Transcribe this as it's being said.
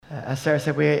As Sarah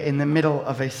said, we're in the middle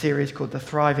of a series called The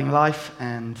Thriving Life,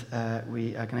 and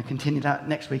we are going to continue that.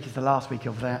 Next week is the last week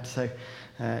of that, so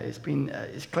it's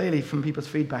clearly from people's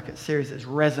feedback, it's a series that's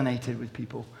resonated with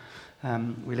people.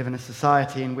 We live in a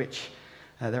society in which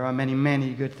there are many,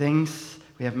 many good things.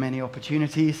 We have many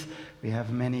opportunities. We have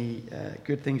many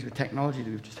good things with technology that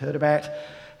we've just heard about.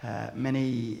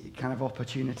 Many kind of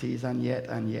opportunities, and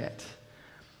yet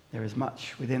there is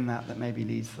much within that maybe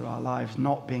leads to our lives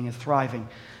not being as thriving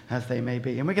as they may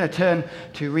be. And we're going to turn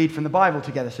to read from the Bible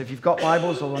together. So if you've got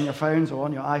Bibles or on your phones or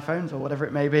on your iPhones or whatever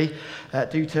it may be,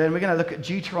 do turn. We're going to look at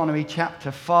Deuteronomy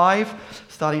chapter 5,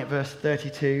 starting at verse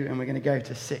 32, and we're going to go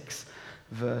to 6,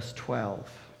 verse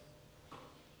 12.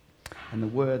 And the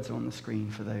words are on the screen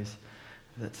for those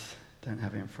that don't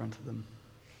have it in front of them.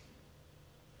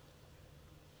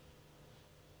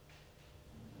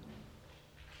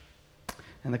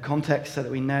 And the context, so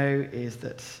that we know, is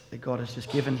that God has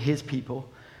just given his people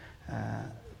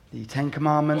the Ten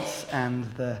Commandments and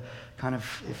the kind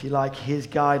of, if you like, his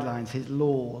guidelines, his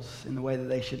laws in the way that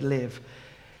they should live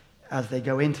as they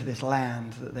go into this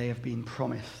land that they have been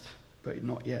promised but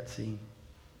not yet seen.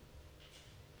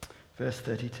 Verse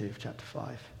 32 of chapter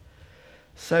 5.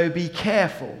 So be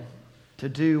careful to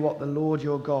do what the Lord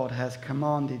your God has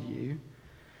commanded you.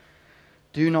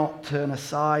 Do not turn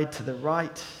aside to the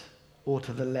right or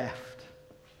to the left.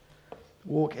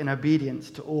 Walk in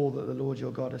obedience to all that the Lord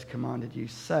your God has commanded you,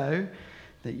 so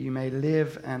that you may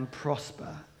live and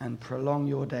prosper and prolong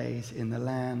your days in the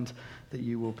land that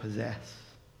you will possess.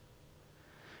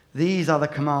 These are the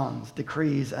commands,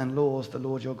 decrees, and laws the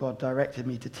Lord your God directed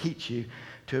me to teach you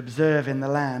to observe in the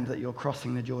land that you're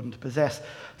crossing the Jordan to possess,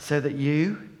 so that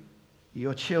you,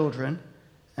 your children,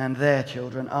 and their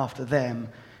children after them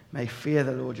may fear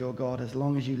the Lord your God as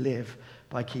long as you live,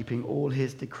 by keeping all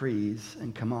his decrees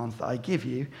and commands that I give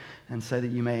you, and so that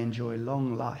you may enjoy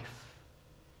long life.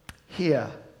 Hear,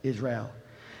 Israel,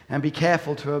 and be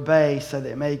careful to obey, so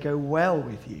that it may go well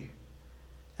with you,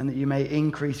 and that you may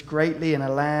increase greatly in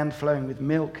a land flowing with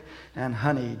milk and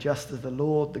honey, just as the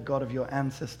Lord, the God of your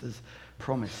ancestors,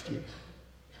 promised you.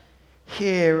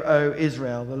 Hear, O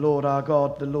Israel, the Lord our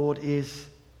God, the Lord is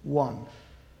one.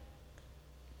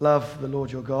 Love the Lord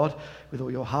your God with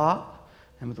all your heart,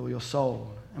 and with all your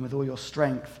soul, and with all your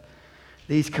strength.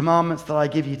 These commandments that I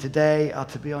give you today are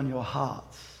to be on your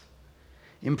hearts.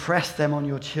 Impress them on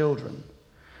your children.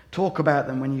 Talk about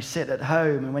them when you sit at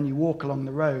home and when you walk along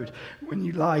the road, when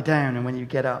you lie down and when you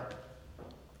get up.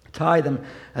 Tie them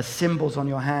as symbols on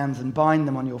your hands and bind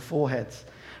them on your foreheads.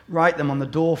 Write them on the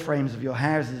door frames of your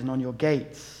houses and on your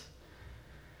gates.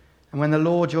 And when the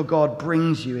Lord your God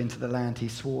brings you into the land he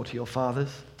swore to your fathers,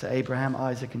 to Abraham,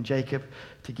 Isaac, and Jacob,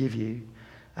 to give you,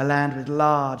 a land with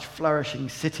large, flourishing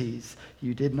cities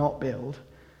you did not build,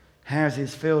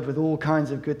 houses filled with all kinds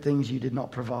of good things you did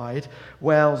not provide,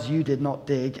 wells you did not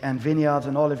dig, and vineyards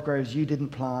and olive groves you didn't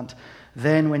plant,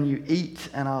 then when you eat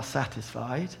and are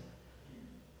satisfied,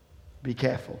 be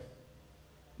careful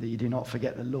that you do not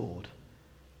forget the Lord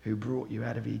who brought you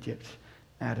out of Egypt,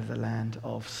 out of the land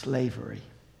of slavery.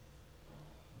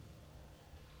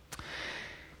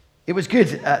 It was good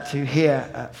to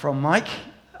hear from Mike.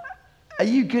 Are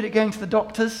you good at going to the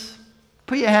doctors?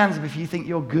 Put your hands up if you think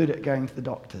you're good at going to the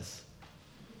doctors.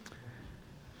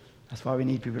 That's why we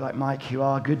need people like Mike who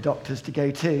are good doctors to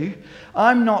go to.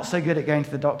 I'm not so good at going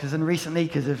to the doctors, and recently,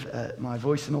 because of my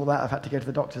voice and all that, I've had to go to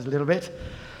the doctors a little bit.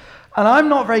 And I'm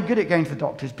not very good at going to the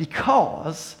doctors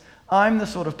because I'm the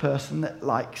sort of person that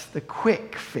likes the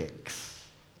quick fix.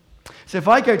 So if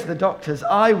I go to the doctors,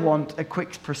 I want a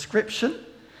quick prescription.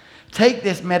 Take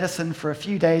this medicine for a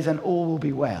few days and all will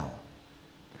be well.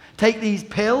 Take these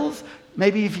pills,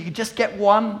 maybe if you could just get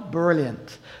one,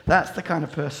 brilliant. That's the kind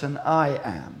of person I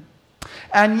am.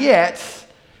 And yet,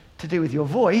 to do with your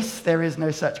voice, there is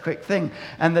no such quick thing.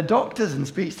 And the doctors and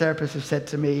speech therapists have said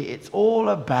to me, it's all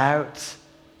about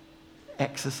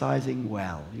exercising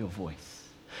well, your voice.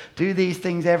 Do these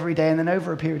things every day, and then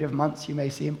over a period of months, you may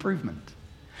see improvement.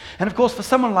 And of course, for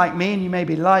someone like me, and you may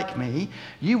be like me,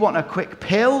 you want a quick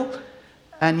pill,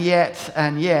 and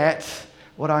yet,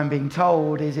 what I'm being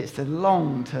told is it's the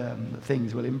long term that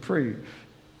things will improve.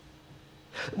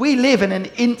 We live in an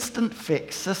instant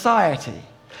fix society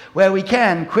where we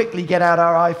can quickly get out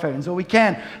our iPhones, or we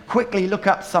can quickly look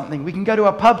up something. We can go to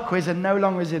a pub quiz and no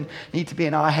longer need to be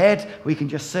in our head. We can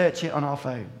just search it on our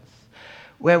phones.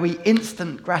 Where we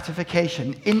instant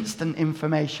gratification, instant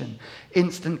information,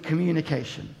 instant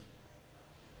communication.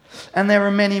 And there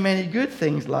are many, many good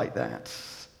things like that.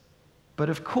 But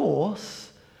of course,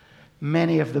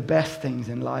 many of the best things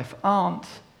in life aren't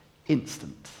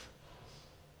instant.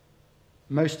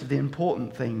 Most of the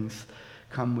important things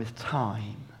come with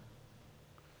time,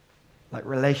 like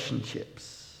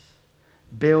relationships,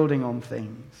 building on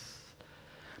things.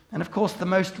 And of course, the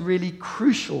most really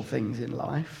crucial things in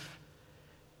life,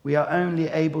 we are only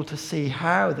able to see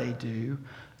how they do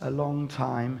a long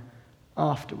time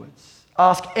afterwards.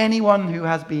 Ask anyone who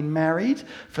has been married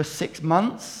for 6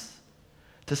 months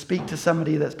to speak to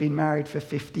somebody that's been married for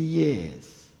 50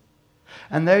 years.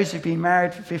 And those who've been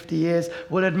married for 50 years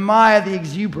will admire the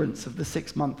exuberance of the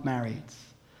 6-month marrieds.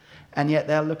 And yet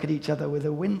they'll look at each other with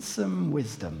a winsome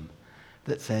wisdom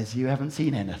that says, you haven't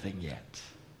seen anything yet.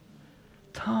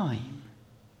 Time.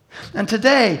 And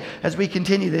today, as we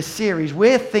continue this series,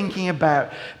 we're thinking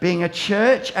about being a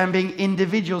church and being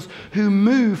individuals who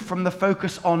move from the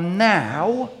focus on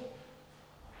now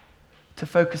to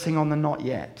focusing on the not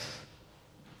yet.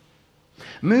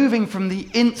 Moving from the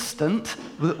instant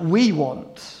that we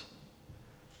want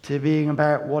to being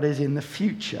about what is in the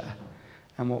future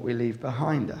and what we leave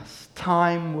behind us.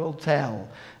 Time will tell,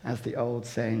 as the old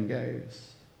saying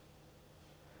goes.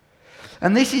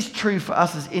 And this is true for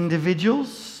us as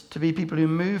individuals, to be people who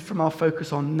move from our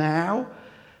focus on now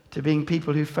to being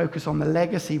people who focus on the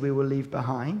legacy we will leave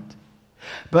behind,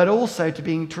 but also to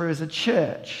being true as a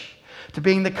church, to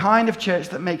being the kind of church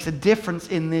that makes a difference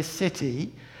in this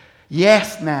city,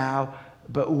 yes now,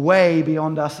 but way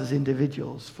beyond us as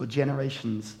individuals for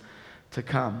generations to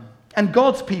come. And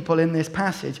God's people in this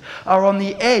passage are on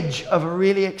the edge of a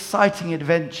really exciting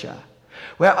adventure,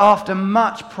 where after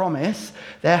much promise,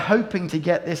 they're hoping to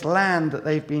get this land that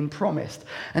they've been promised.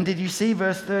 And did you see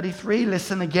verse 33?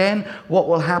 Listen again, what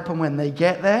will happen when they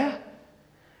get there?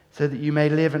 So that you may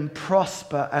live and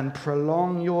prosper and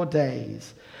prolong your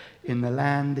days in the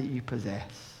land that you possess.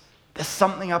 There's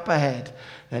something up ahead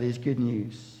that is good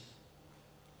news.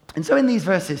 And so in these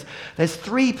verses, there's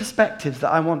 3 perspectives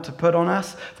that I want to put on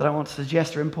us, that I want to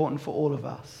suggest are important for all of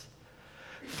us.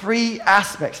 3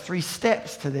 aspects, 3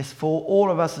 steps to this for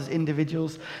all of us as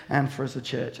individuals and for as a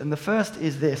church. And the first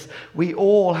is this: we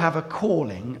all have a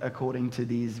calling according to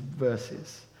these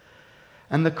verses.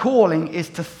 And the calling is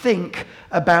to think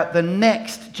about the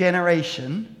next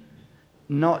generation,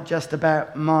 not just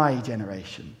about my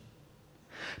generation.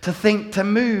 To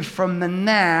move from the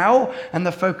now and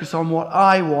the focus on what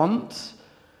I want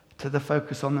to the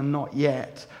focus on the not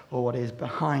yet or what is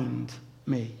behind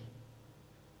me.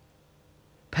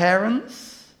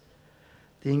 Parents,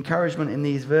 the encouragement in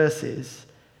these verses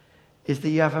is that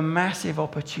you have a massive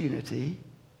opportunity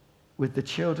with the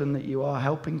children that you are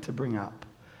helping to bring up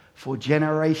for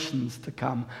generations to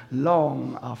come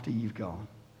long after you've gone.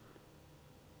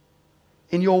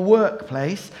 In your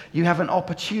workplace, you have an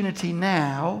opportunity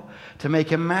now to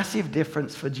make a massive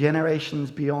difference for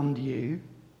generations beyond you.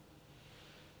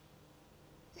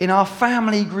 In our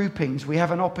family groupings, we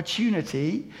have an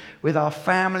opportunity with our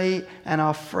family and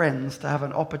our friends to have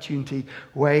an opportunity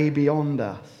way beyond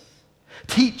us.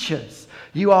 Teachers,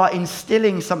 you are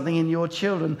instilling something in your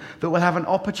children that will have an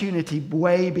opportunity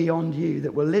way beyond you,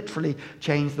 that will literally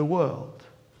change the world.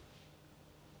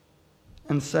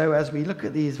 And so as we look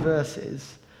at these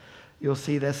verses, you'll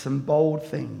see there's some bold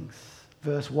things.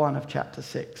 Verse 1 of chapter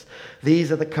 6.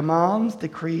 These are the commands,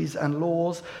 decrees, and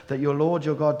laws that your Lord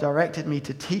your God directed me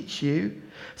to teach you,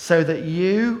 so that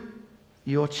you,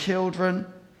 your children,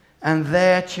 and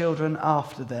their children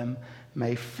after them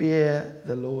may fear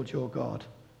the Lord your God.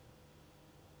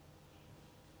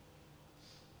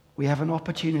 We have an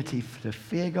opportunity to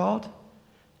fear God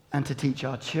and to teach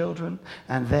our children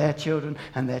and their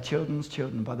children's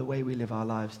children by the way we live our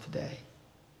lives today.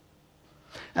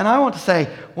 And I want to say,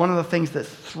 one of the things that's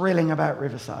thrilling about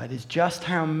Riverside is just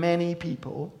how many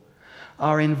people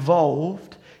are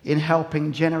involved in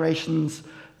helping generations,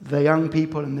 the young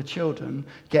people and the children,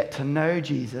 get to know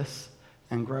Jesus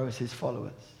and grow as his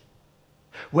followers.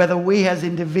 Whether we as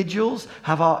individuals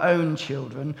have our own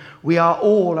children, we are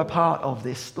all a part of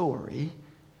this story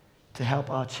to help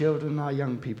our children, our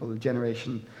young people, the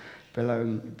generation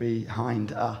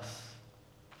behind us.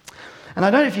 And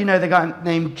I don't know if you know the guy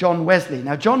named John Wesley.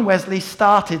 Now, John Wesley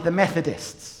started the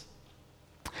Methodists.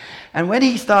 And when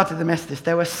he started the Methodists,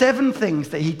 there were 7 things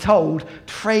that he told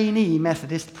trainee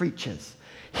Methodist preachers.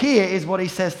 Here is what he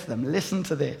says to them. Listen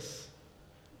to this.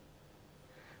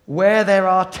 Where there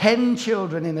are 10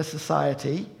 children in a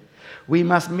society, we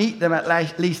must meet them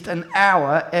at least an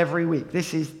hour every week.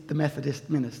 This is the Methodist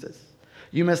ministers.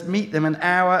 You must meet them an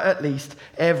hour at least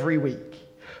every week.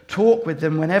 Talk with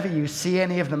them whenever you see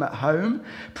any of them at home.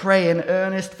 Pray in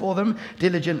earnest for them.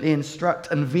 Diligently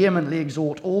instruct and vehemently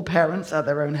exhort all parents at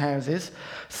their own houses.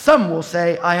 Some will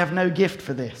say, I have no gift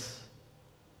for this.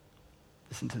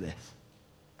 Listen to this.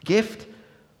 Gift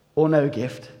or no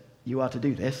gift, you are to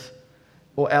do this.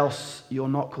 or else you're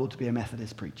not called to be a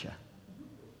Methodist preacher.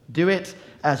 Do it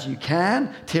as you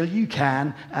can, till you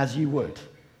can as you would.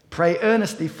 Pray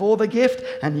earnestly for the gift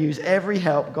and use every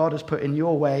help God has put in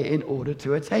your way in order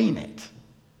to attain it.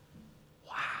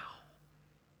 Wow.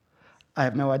 I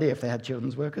have no idea if they had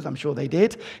children's workers. I'm sure they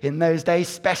did. In those days,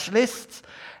 specialists.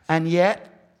 And yet,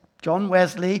 John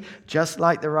Wesley, just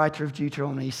like the writer of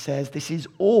Deuteronomy, says this is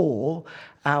all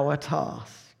our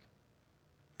task.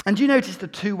 And do you notice the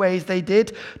two ways they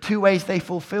did? Two ways they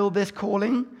fulfilled this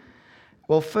calling?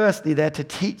 Well, firstly, they're to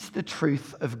teach the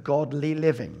truth of godly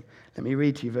living. Let me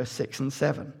read to you verse 6 and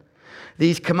 7.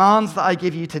 These commands that I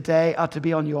give you today are to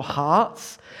be on your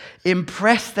hearts.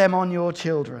 Impress them on your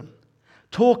children.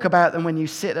 Talk about them when you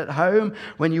sit at home,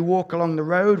 when you walk along the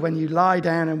road, when you lie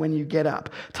down, and when you get up.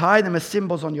 Tie them as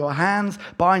symbols on your hands.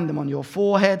 Bind them on your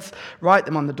foreheads. Write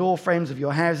them on the door frames of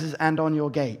your houses and on your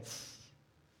gates.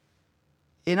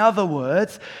 In other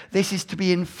words, this is to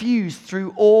be infused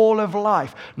through all of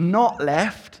life, not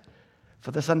left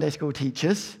for the Sunday school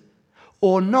teachers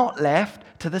or not left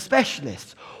to the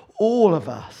specialists. All of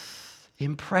us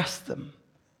impress them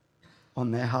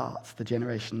on their hearts, the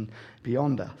generation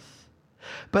beyond us.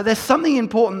 But there's something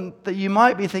important that you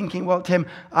might be thinking, well, Tim,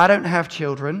 I don't have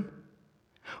children,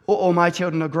 or my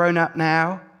children are grown up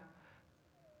now.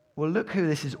 Well, look who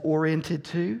this is oriented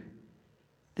to.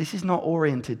 This is not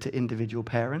oriented to individual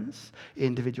parents,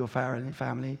 individual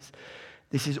families.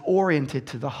 This is oriented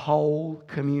to the whole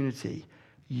community,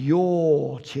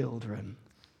 your children.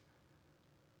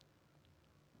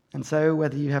 And so,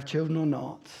 whether you have children or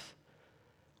not,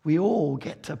 we all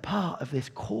get a part of this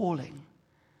calling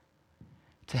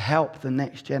to help the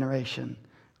next generation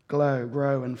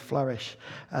grow, and flourish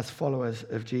as followers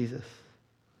of Jesus.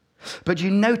 But you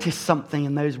notice something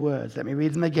in those words. Let me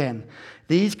read them again.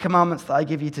 These commandments that I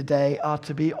give you today are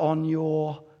to be on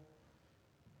your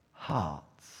hearts.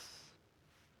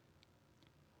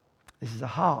 This is a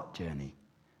heart journey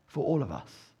for all of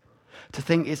us. To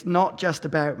think it's not just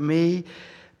about me,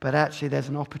 but actually there's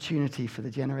an opportunity for the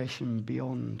generation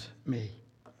beyond me.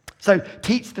 So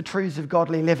teach the truths of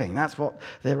godly living. That's what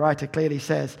the writer clearly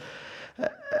says.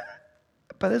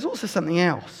 But there's also something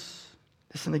else.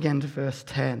 Listen again to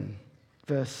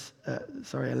verse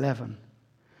 11.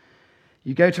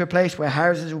 You go to a place where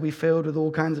houses will be filled with all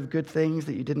kinds of good things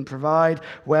that you didn't provide,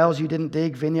 wells you didn't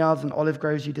dig, vineyards and olive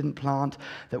groves you didn't plant,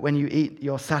 that when you eat,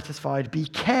 you're satisfied. Be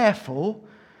careful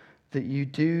that you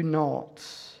do not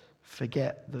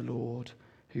forget the Lord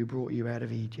who brought you out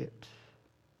of Egypt.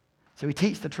 So we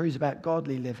teach the truths about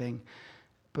godly living,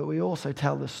 but we also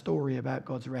tell the story about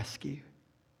God's rescue.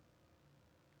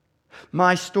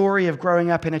 My story of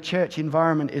growing up in a church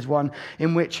environment is one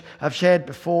in which I've shared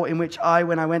before, in which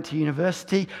when I went to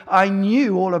university, I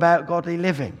knew all about godly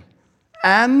living.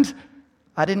 And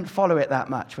I didn't follow it that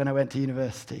much when I went to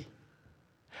university.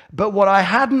 But what I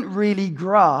hadn't really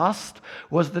grasped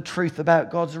was the truth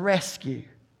about God's rescue.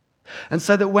 And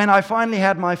so that when I finally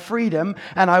had my freedom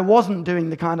and I wasn't doing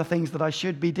the kind of things that I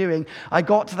should be doing, I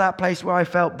got to that place where I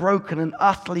felt broken and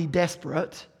utterly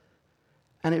desperate.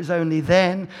 And it was only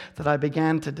then that I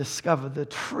began to discover the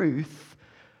truth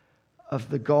of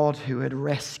the God who had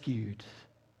rescued.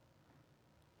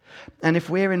 And if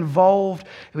we're involved,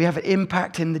 we have an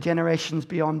impact in the generations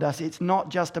beyond us. It's not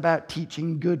just about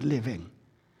teaching good living.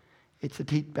 It's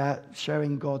about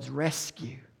showing God's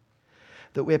rescue.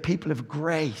 That we're people of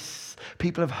grace,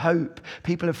 people of hope,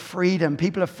 people of freedom,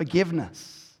 people of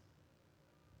forgiveness.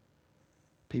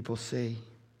 People see.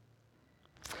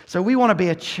 So we want to be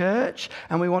a church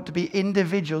and we want to be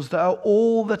individuals that are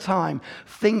all the time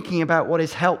thinking about what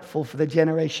is helpful for the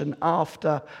generation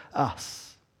after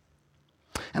us.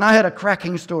 And I heard a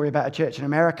cracking story about a church in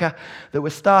America that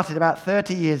was started about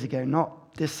 30 years ago,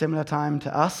 not dissimilar time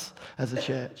to us as a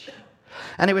church.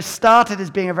 And it was started as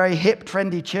being a very hip,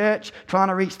 trendy church trying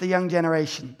to reach the young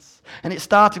generations. And it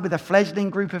started with a fledgling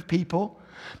group of people.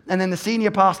 And then the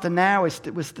senior pastor now was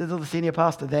still the senior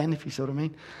pastor then, if you sort of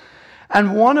mean.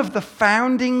 And one of the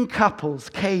founding couples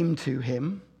came to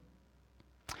him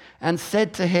and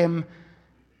said to him,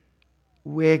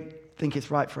 "We think it's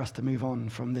right for us to move on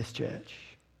from this church."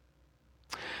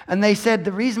 And they said,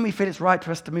 the reason we feel it's right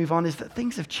for us to move on is that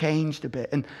things have changed a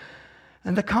bit.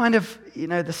 And the kind of,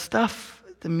 the stuff,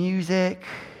 the music,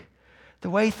 the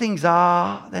way things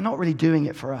are, they're not really doing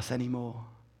it for us anymore.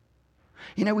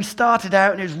 We started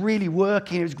out and it was really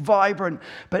working, it was vibrant,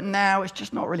 but now it's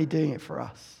just not really doing it for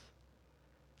us.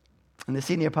 And the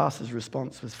senior pastor's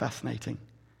response was fascinating.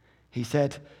 He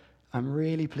said, "I'm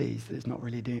really pleased that it's not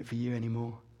really doing it for you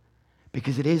anymore,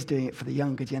 because it is doing it for the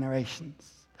younger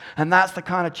generations. And that's the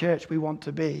kind of church we want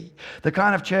to be. The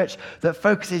kind of church that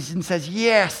focuses and says,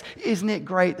 yes, isn't it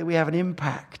great that we have an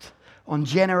impact on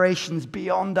generations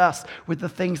beyond us with the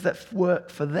things that work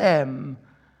for them?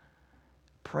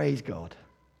 Praise God.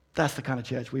 That's the kind of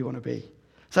church we want to be.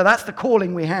 So that's the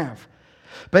calling we have.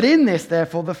 But in this,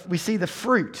 therefore, we see the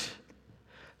fruit.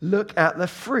 Look at the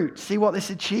fruit. See what this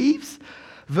achieves?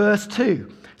 Verse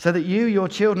 2. So that you, your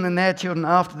children, and their children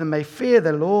after them may fear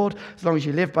the Lord, as long as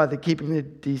you live by the keeping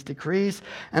of these decrees,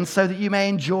 and so that you may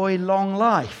enjoy long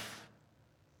life.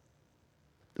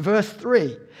 Verse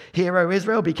 3. Hear, O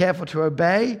Israel, be careful to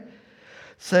obey,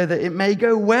 so that it may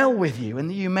go well with you, and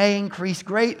that you may increase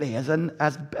greatly as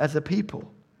a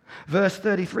people. Verse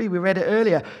 33, we read it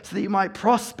earlier, so that you might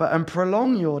prosper and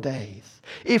prolong your days.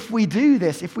 If we do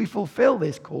this, if we fulfill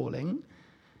this calling,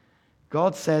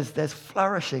 God says there's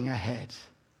flourishing ahead.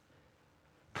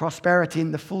 Prosperity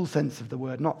in the full sense of the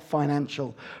word, not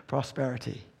financial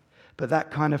prosperity, but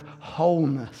that kind of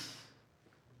wholeness.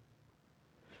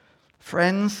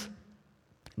 Friends,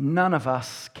 none of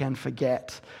us can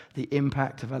forget the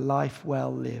impact of a life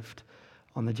well lived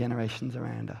on the generations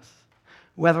around us.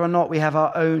 Whether or not we have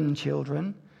our own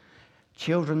children,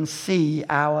 children see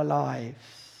our lives.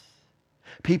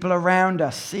 People around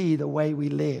us see the way we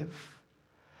live.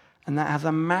 And that has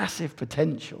a massive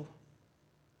potential.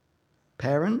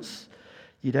 Parents,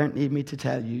 you don't need me to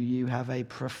tell you, you have a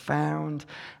profound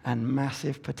and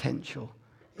massive potential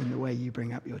in the way you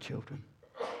bring up your children.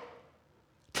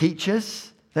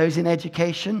 Teachers, those in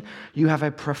education, you have a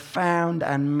profound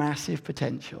and massive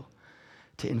potential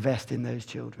to invest in those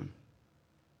children.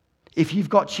 If you've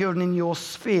got children in your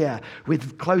sphere,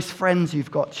 with close friends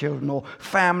you've got children, or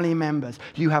family members,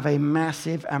 you have a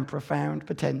massive and profound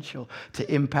potential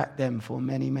to impact them for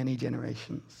many, many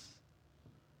generations.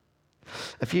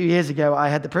 A few years ago, I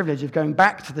had the privilege of going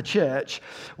back to the church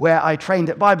where I trained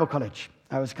at Bible college.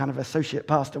 I was kind of associate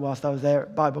pastor whilst I was there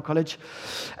at Bible college.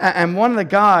 And one of the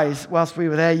guys, whilst we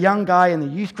were there, a young guy in the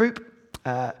youth group,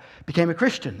 became a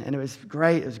Christian. And it was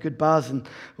great. It was a good buzz, and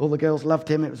all the girls loved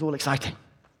him. It was all exciting.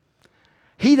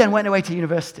 He then went away to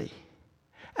university.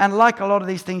 And like a lot of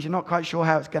these things, you're not quite sure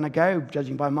how it's going to go,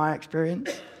 judging by my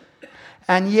experience.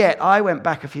 And yet, I went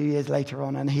back a few years later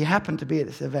on, and he happened to be at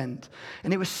this event.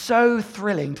 And it was so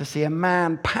thrilling to see a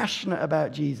man passionate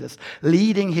about Jesus,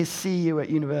 leading his CU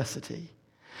at university,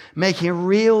 making a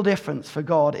real difference for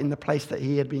God in the place that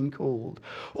he had been called.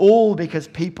 All because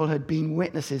people had been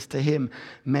witnesses to him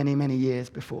many, many years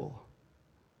before.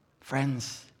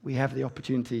 Friends, we have the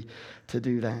opportunity to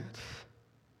do that.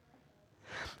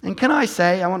 And can I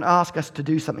say, I want to ask us to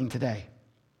do something today.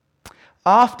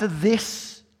 After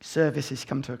this service has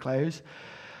come to a close,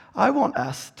 I want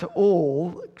us to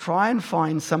all try and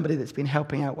find somebody that's been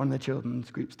helping out one of the children's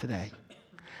groups today,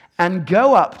 and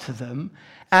go up to them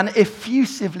and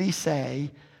effusively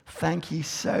say, thank you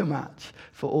so much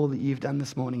for all that you've done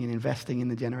this morning in investing in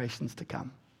the generations to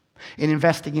come, in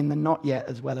investing in the not yet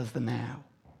as well as the now.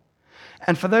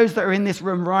 And for those that are in this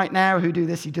room right now who do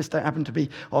this, you just don't happen to be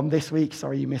on this week,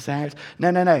 sorry you miss out.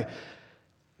 No.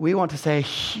 We want to say a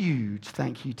huge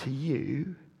thank you to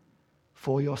you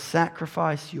for your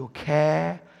sacrifice, your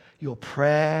care, your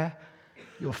prayer,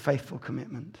 your faithful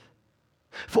commitment.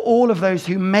 For all of those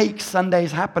who make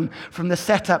Sundays happen, from the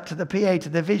setup to the PA to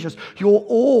the visuals, you're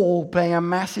all playing a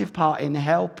massive part in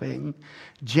helping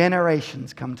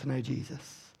generations come to know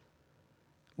Jesus.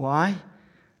 Why?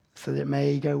 So that it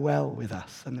may go well with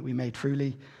us and that we may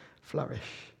truly flourish.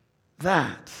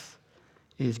 That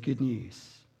is good news.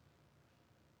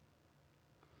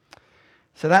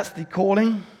 So that's the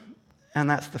calling, and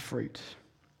that's the fruit.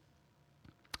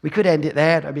 We could end it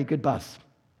there. That'd be a good buzz.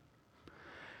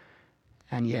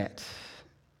 And yet,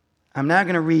 I'm now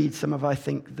going to read some of, I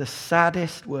think, the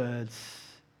saddest words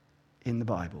in the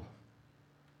Bible.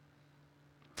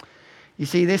 You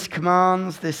see, this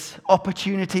commands, this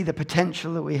opportunity, the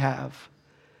potential that we have.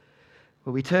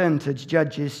 Well, we turn to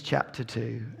Judges chapter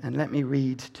 2, and let me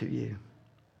read to you.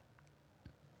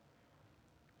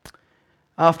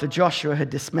 After Joshua had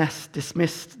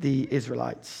dismissed the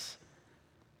Israelites,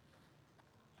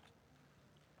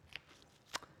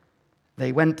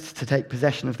 they went to take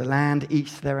possession of the land,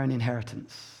 each to their own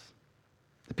inheritance.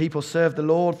 The people served the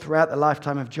Lord throughout the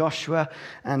lifetime of Joshua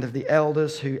and of the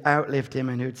elders who outlived him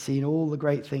and who had seen all the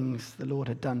great things the Lord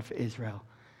had done for Israel.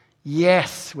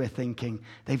 Yes, we're thinking,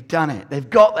 they've done it. They've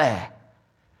got there.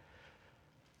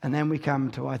 And then we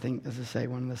come to, I think, as I say,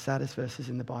 one of the saddest verses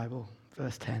in the Bible,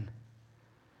 verse 10.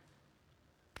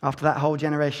 After that whole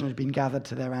generation had been gathered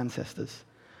to their ancestors,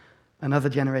 another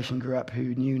generation grew up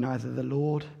who knew neither the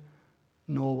Lord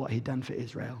nor what he'd done for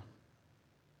Israel.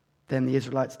 Then the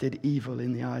Israelites did evil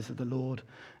in the eyes of the Lord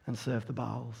and served the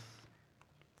Baals,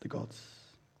 the gods.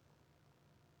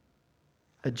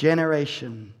 A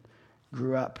generation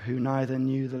grew up who neither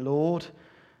knew the Lord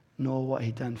nor what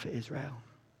he'd done for Israel.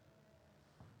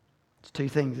 It's two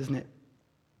things, isn't it?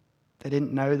 They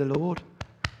didn't know the Lord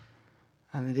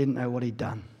and they didn't know what he'd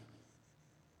done.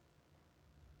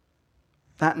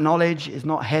 That knowledge is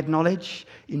not head knowledge,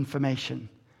 information.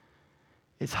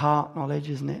 It's heart knowledge,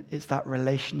 isn't it? It's that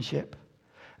relationship.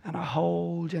 And a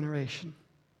whole generation.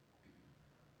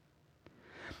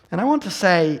 And I want to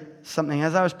say something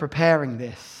as I was preparing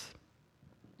this.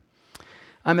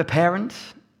 I'm a parent.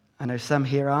 I know some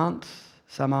here aren't.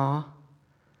 Some are.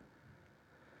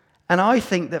 And I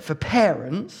think that for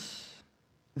parents,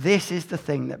 this is the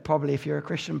thing that probably, if you're a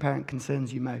Christian parent,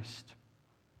 concerns you most.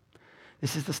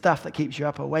 This is the stuff that keeps you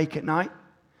up awake at night.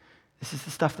 This is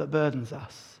the stuff that burdens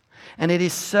us. And it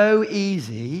is so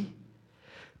easy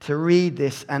to read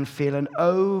this and feel an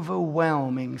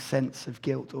overwhelming sense of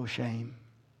guilt or shame.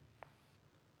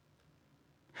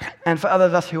 And for others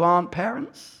of us who aren't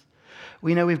parents,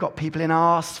 we know we've got people in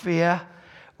our sphere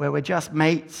where we're just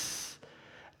mates,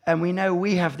 and we know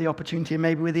we have the opportunity, and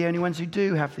maybe we're the only ones who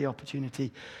do have the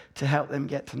opportunity to help them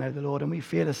get to know the Lord, and we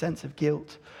feel a sense of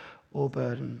guilt or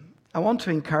burden. I want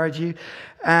to encourage you,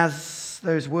 as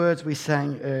those words we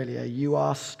sang earlier, you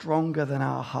are stronger than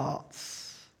our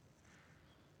hearts.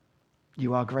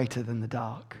 You are greater than the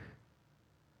dark.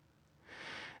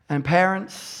 And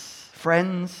parents,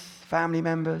 friends, family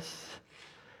members,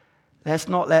 let's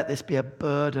not let this be a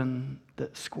burden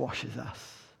that squashes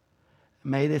us.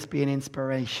 May this be an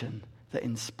inspiration that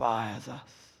inspires us.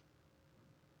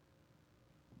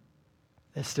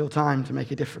 There's still time to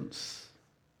make a difference.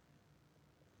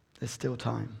 There's still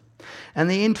time. And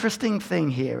the interesting thing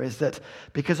here is that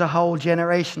because a whole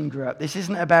generation grew up, this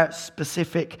isn't about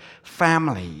specific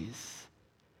families.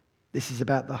 This is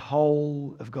about the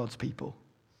whole of God's people.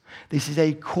 This is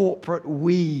a corporate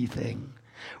we thing.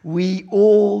 We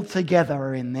all together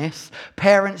are in this.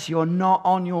 Parents, you're not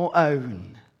on your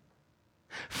own.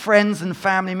 Friends and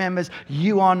family members,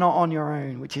 you are not on your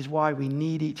own, which is why we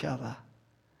need each other.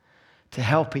 To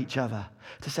help each other.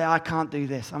 To say, I can't do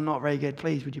this. I'm not very good.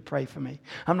 Please, would you pray for me?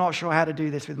 I'm not sure how to do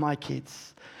this with my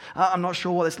kids. I'm not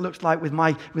sure what this looks like with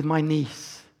my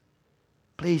niece.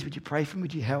 Please, would you pray for me?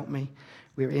 Would you help me?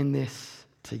 We're in this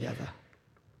together.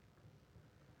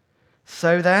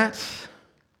 So that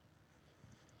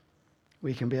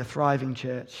we can be a thriving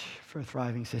church for a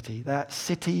thriving city. That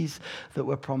cities that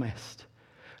were promised.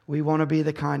 We want to be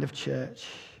the kind of church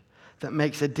that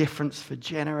makes a difference for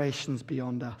generations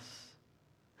beyond us.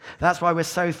 That's why we're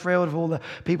so thrilled with all the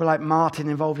people like Martin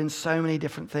involved in so many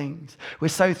different things. We're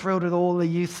so thrilled with all the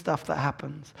youth stuff that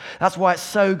happens. That's why it's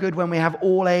so good when we have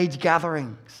all-age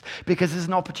gatherings, because there's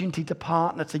an opportunity to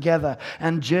partner together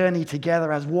and journey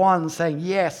together as one, saying,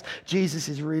 yes, Jesus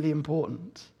is really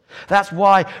important. That's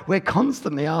why we're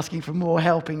constantly asking for more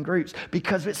help in groups,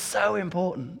 because it's so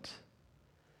important.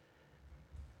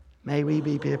 May we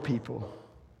be a people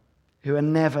who are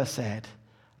never said,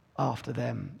 after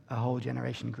them, a whole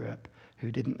generation grew up who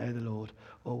didn't know the Lord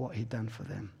or what he'd done for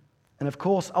them. And of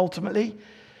course, ultimately,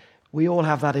 we all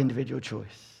have that individual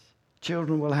choice.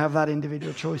 Children will have that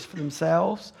individual choice for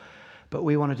themselves, but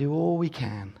we want to do all we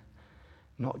can,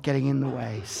 not getting in the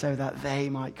way, so that they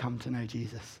might come to know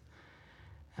Jesus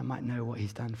and might know what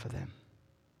he's done for them.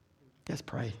 Let's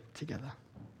pray together.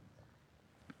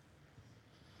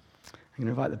 I'm going to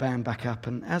invite the band back up,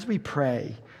 and as we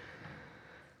pray,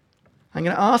 I'm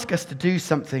going to ask us to do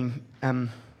something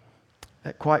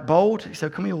quite bold. So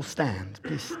can we all stand?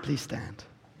 Please stand.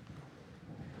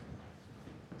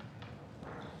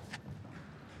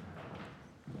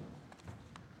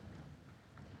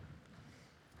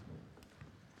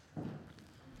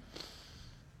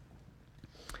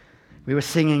 We were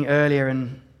singing earlier,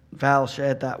 and Val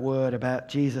shared that word about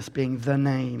Jesus being the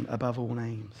name above all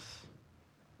names.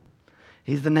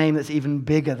 He's the name that's even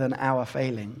bigger than our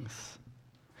failings.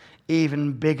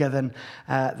 Even bigger than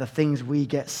the things we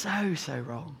get so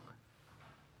wrong.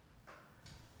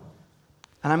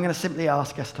 And I'm going to simply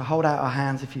ask us to hold out our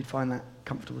hands, if you'd find that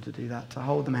comfortable to do that, to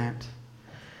hold them out.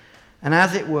 And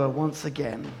as it were, once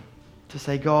again, to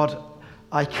say, God,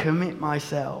 I commit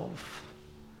myself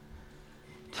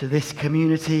to this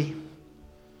community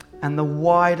and the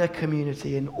wider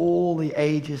community in all the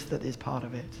ages that is part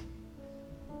of it.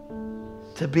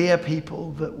 To be a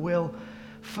people that will,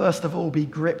 first of all, be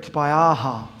gripped by our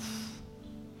hearts,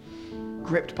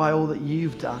 gripped by all that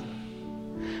you've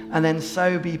done. And then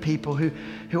so be people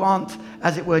who aren't,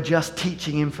 as it were, just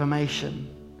teaching information,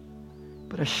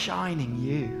 but are shining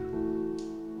you.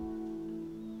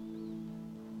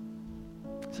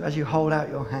 So as you hold out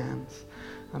your hands,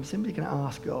 I'm simply going to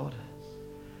ask God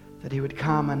that he would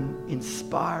come and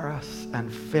inspire us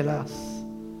and fill us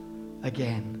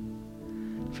again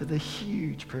for the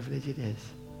huge privilege it is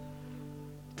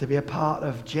to be a part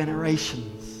of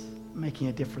generations making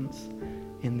a difference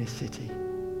in this city.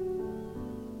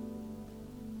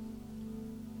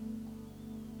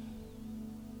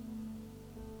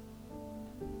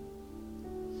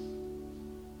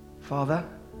 Father,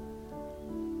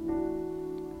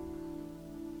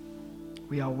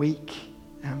 we are weak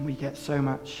and we get so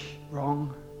much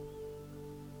wrong.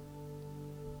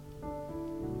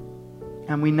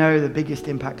 And we know the biggest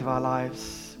impact of our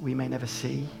lives we may never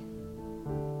see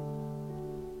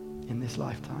in this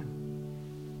lifetime.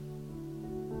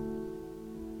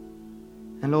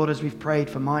 And Lord, as we've prayed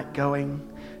for Mike going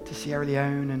to Sierra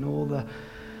Leone and all the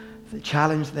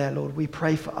challenge there, Lord, we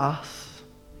pray for us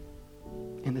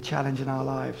in the challenge in our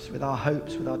lives, with our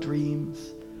hopes, with our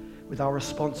dreams, with our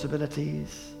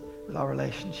responsibilities, with our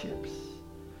relationships.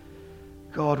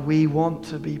 God, we want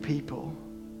to be people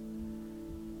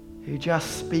who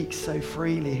just speak so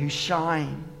freely, who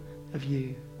shine of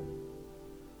you,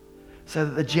 so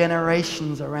that the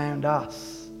generations around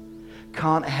us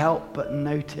can't help but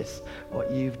notice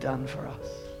what you've done for us.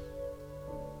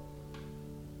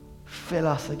 Fill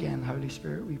us again, Holy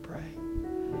Spirit, we pray,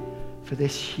 for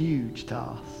this huge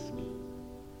task.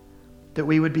 That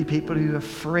we would be people who are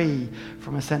free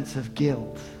from a sense of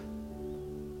guilt,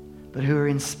 but who are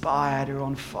inspired, who are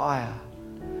on fire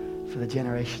for the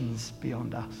generations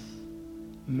beyond us.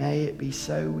 May it be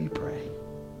so, we pray.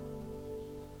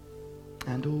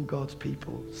 And all God's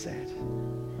people said,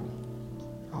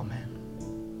 Amen.